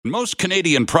In most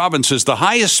Canadian provinces, the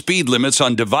highest speed limits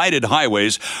on divided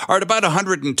highways are at about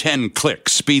 110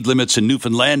 clicks. Speed limits in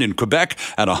Newfoundland and Quebec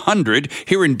at 100.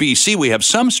 Here in BC, we have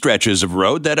some stretches of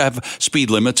road that have speed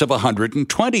limits of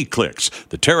 120 clicks.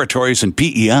 The territories and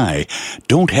PEI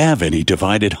don't have any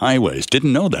divided highways.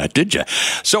 Didn't know that, did you?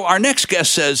 So our next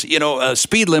guest says,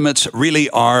 speed limits really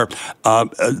are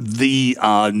some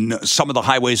of the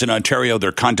highways in Ontario,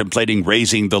 they're contemplating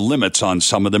raising the limits on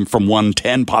some of them from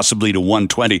 110 possibly to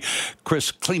 120.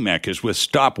 Chris Klimek is with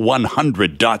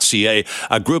Stop100.ca,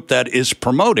 a group that is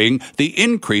promoting the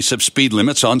increase of speed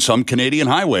limits on some Canadian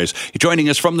highways. You're joining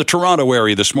us from the Toronto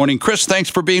area this morning. Chris, thanks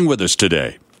for being with us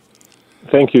today.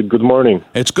 Thank you. Good morning.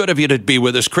 It's good of you to be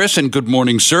with us, Chris, and good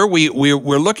morning, sir. We're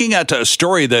looking at a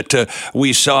story that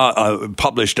we saw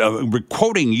published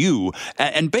quoting you,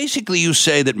 and basically you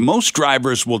say that most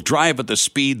drivers will drive at the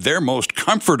speed they're most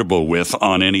comfortable with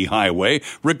on any highway,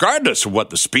 regardless of what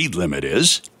the speed limit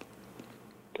is.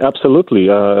 Absolutely.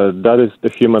 That is the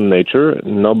human nature.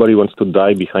 Nobody wants to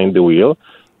die behind the wheel.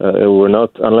 We're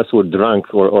not, unless we're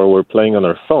drunk or we're playing on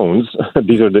our phones.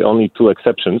 These are the only two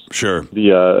exceptions. Sure.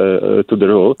 To the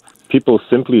rule. People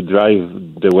simply drive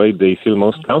the way they feel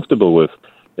most comfortable with.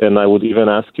 And I would even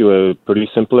ask you a pretty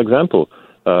simple example.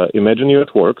 Imagine you're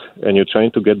at work and you're trying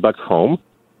to get back home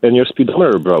and your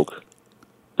speedometer broke.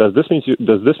 Does this mean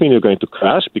you're going to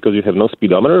crash because you have no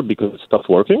speedometer because it stopped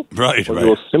working? Right. Or you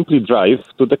will simply drive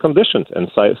to the conditions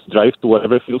and drive to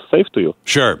whatever feels safe to you.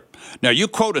 Sure. Now, you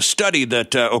quote a study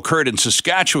that occurred in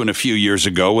Saskatchewan a few years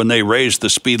ago when they raised the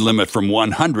speed limit from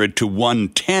 100 to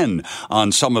 110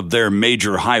 on some of their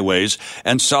major highways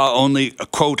and saw only,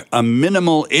 quote, a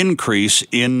minimal increase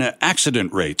in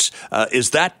accident rates. Is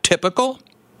that typical?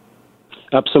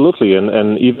 Absolutely,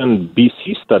 and even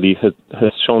BC study has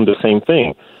shown the same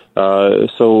thing.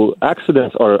 So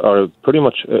accidents are pretty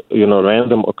much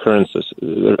random occurrences.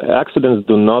 Accidents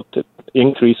do not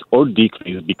increase or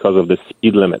decrease because of the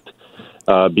speed limit,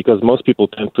 because most people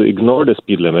tend to ignore the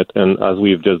speed limit, and as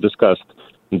we've just discussed,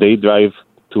 they drive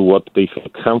to what they feel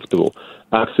comfortable.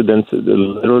 Accidents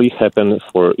literally happen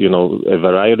for a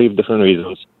variety of different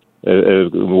reasons.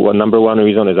 Number one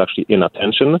reason is actually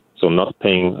inattention, so not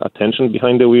paying attention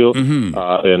behind the wheel,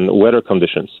 and weather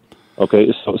conditions.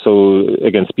 Okay, so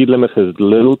again, speed limit has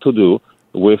little to do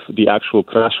with the actual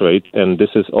crash rate, and this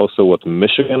is also what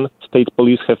Michigan State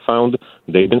Police have found.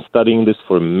 They've been studying this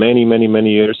for many, many,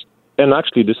 many years, and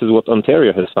actually this is what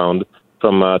Ontario has found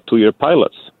from 2-year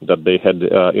pilots that they had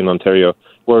in Ontario,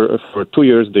 where for 2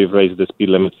 years they've raised the speed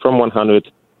limit from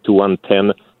 100 to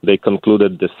 110. They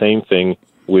concluded the same thing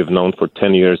we've known for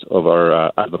 10 years of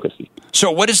our advocacy.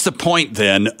 So what is the point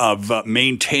then of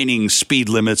maintaining speed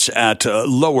limits at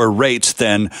lower rates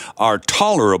than are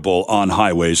tolerable on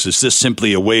highways? Is this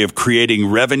simply a way of creating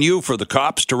revenue for the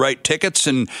cops to write tickets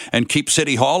and keep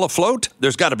City Hall afloat?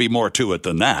 There's got to be more to it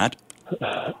than that.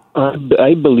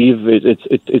 I believe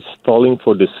it's falling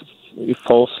for this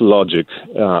false logic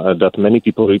that many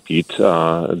people repeat,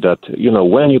 that,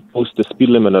 when you post the speed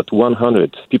limit at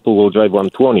 100, people will drive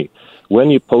 120. When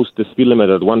you post the speed limit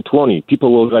at 120,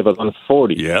 people will drive at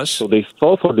 140. Yes. So they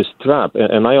fall for this trap,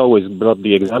 and I always brought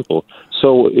the example.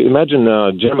 So imagine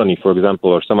Germany, for example,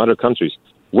 or some other countries.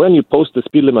 When you post the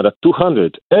speed limit at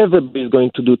 200, everybody is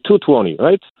going to do 220,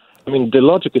 right? I mean, the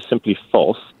logic is simply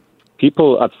false.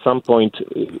 People at some point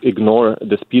ignore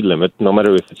the speed limit, no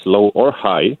matter if it's low or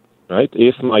high, right?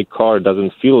 If my car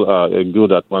doesn't feel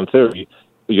good at 130,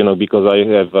 because I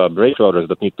have brake rotors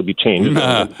that need to be changed.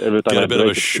 Every time get a bit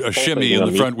of a shimmy in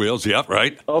the front wheels. Yep,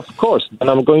 right. Of course. And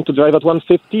I'm going to drive at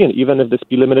 115, even if the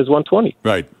speed limit is 120.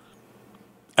 Right.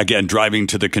 Again, driving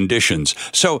to the conditions.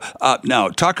 So now,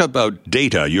 talk about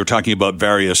data. You're talking about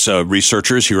various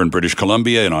researchers here in British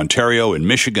Columbia, in Ontario, in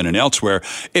Michigan, and elsewhere.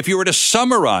 If you were to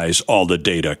summarize all the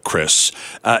data, Chris,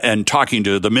 and talking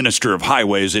to the Minister of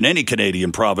Highways in any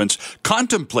Canadian province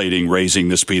contemplating raising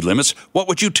the speed limits, what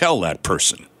would you tell that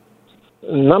person?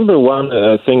 Number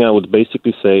one thing I would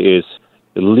basically say is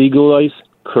legalize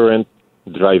current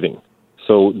driving.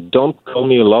 So don't call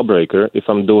me a lawbreaker if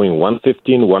I'm doing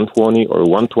 115, 120, or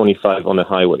 125 on a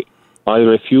highway. I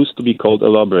refuse to be called a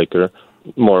lawbreaker.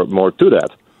 More to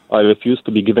that, I refuse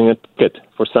to be given a ticket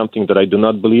for something that I do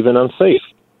not believe in unsafe.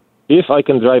 If I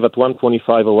can drive at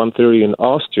 125 or 130 in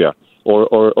Austria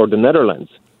or the Netherlands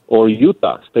or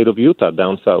Utah, state of Utah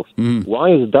down south,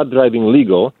 why is that driving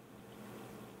legal?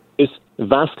 It's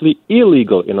vastly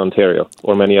illegal in Ontario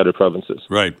or many other provinces.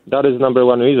 Right. That is number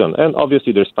one reason. And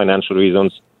obviously there's financial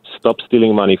reasons. Stop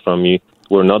stealing money from me.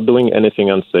 We're not doing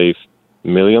anything unsafe.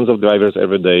 Millions of drivers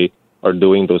every day are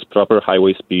doing those proper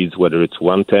highway speeds, whether it's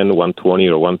 110, 120,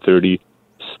 or 130.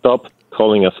 Stop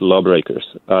calling us lawbreakers.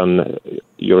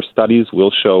 Your studies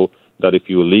will show that if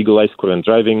you legalize current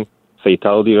driving,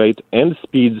 fatality rate and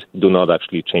speeds do not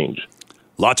actually change.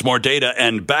 Lots more data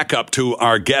and backup to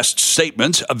our guests'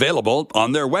 statements available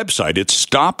on their website. It's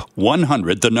Stop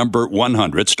 100, the number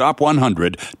 100,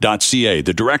 stop100.ca.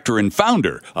 The director and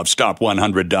founder of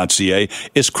stop100.ca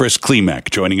is Chris Klimek,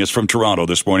 joining us from Toronto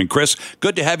this morning. Chris,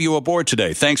 good to have you aboard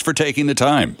today. Thanks for taking the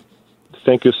time.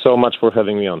 Thank you so much for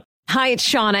having me on. Hi, it's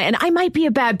Shauna, and I might be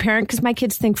a bad parent because my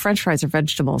kids think French fries are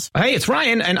vegetables. Hey, it's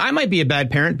Ryan, and I might be a bad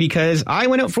parent because I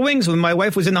went out for wings when my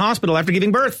wife was in the hospital after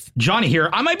giving birth. Johnny here.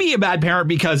 I might be a bad parent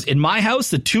because in my house,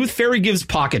 the tooth fairy gives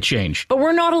pocket change. But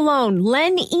we're not alone.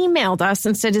 Len emailed us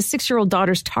and said his 6-year-old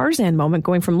daughter's Tarzan moment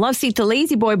going from love seat to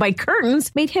lazy boy by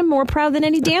curtains made him more proud than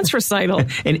any dance recital.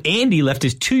 And Andy left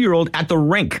his 2-year-old at the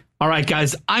rink. All right,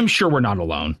 guys, I'm sure we're not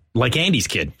alone. Like Andy's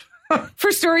kid.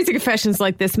 For stories and confessions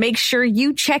like this, make sure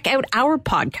you check out our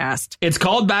podcast. It's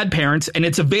called Bad Parents, and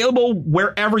it's available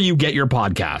wherever you get your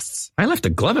podcasts. I left a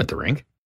glove at the rink.